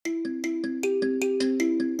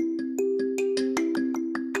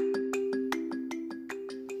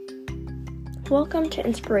Welcome to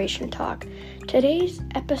Inspiration Talk. Today's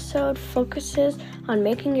episode focuses on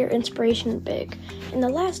making your inspiration big. In the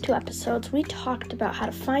last two episodes, we talked about how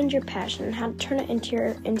to find your passion and how to turn it into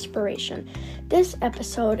your inspiration. This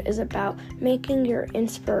episode is about making your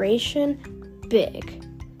inspiration big.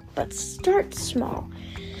 But start small.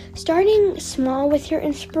 Starting small with your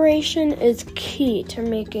inspiration is key to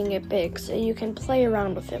making it big so you can play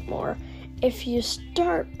around with it more. If you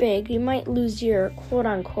start big, you might lose your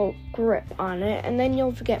quote-unquote grip on it, and then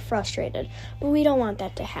you'll get frustrated. But we don't want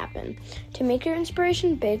that to happen. To make your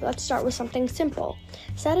inspiration big, let's start with something simple.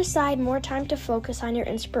 Set aside more time to focus on your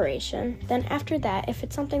inspiration. Then after that, if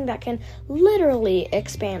it's something that can literally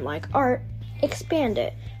expand like art, expand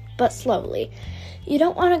it, but slowly. You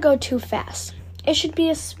don't want to go too fast. It should be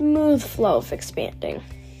a smooth flow of expanding.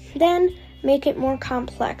 Then, make it more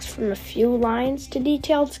complex from a few lines to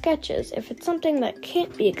detailed sketches. If it's something that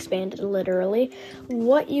can't be expanded literally,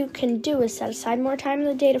 what you can do is set aside more time in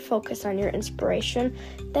the day to focus on your inspiration,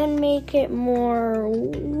 then make it more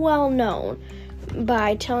well-known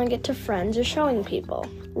by telling it to friends or showing people.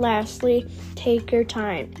 Lastly, take your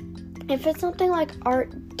time. If it's something like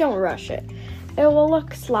art, don't rush it. It will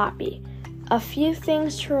look sloppy. A few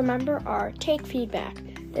things to remember are take feedback.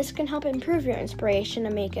 This can help improve your inspiration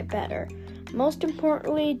and make it better. Most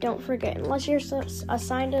importantly, don't forget, unless you're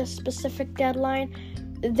assigned a specific deadline,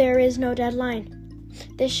 there is no deadline.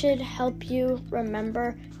 This should help you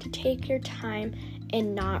remember to take your time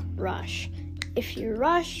and not rush. If you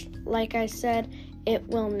rush, like I said, it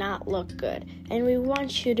will not look good. And we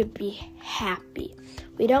want you to be happy.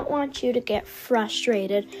 We don't want you to get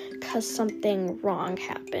frustrated because something wrong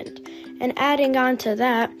happened. And adding on to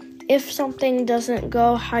that, if something doesn't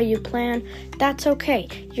go how you plan, that's okay.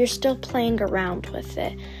 You're still playing around with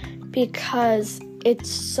it because it's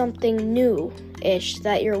something new-ish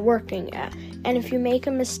that you're working at. And if you make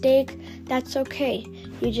a mistake, that's okay.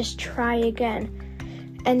 You just try again.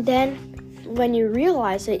 And then when you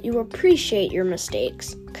realize it, you appreciate your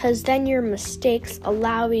mistakes because then your mistakes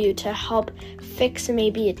allow you to help fix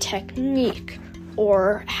maybe a technique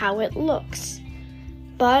or how it looks.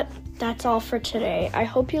 But that's all for today. I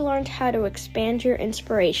hope you learned how to expand your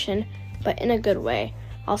inspiration, but in a good way.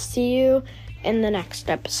 I'll see you in the next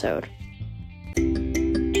episode.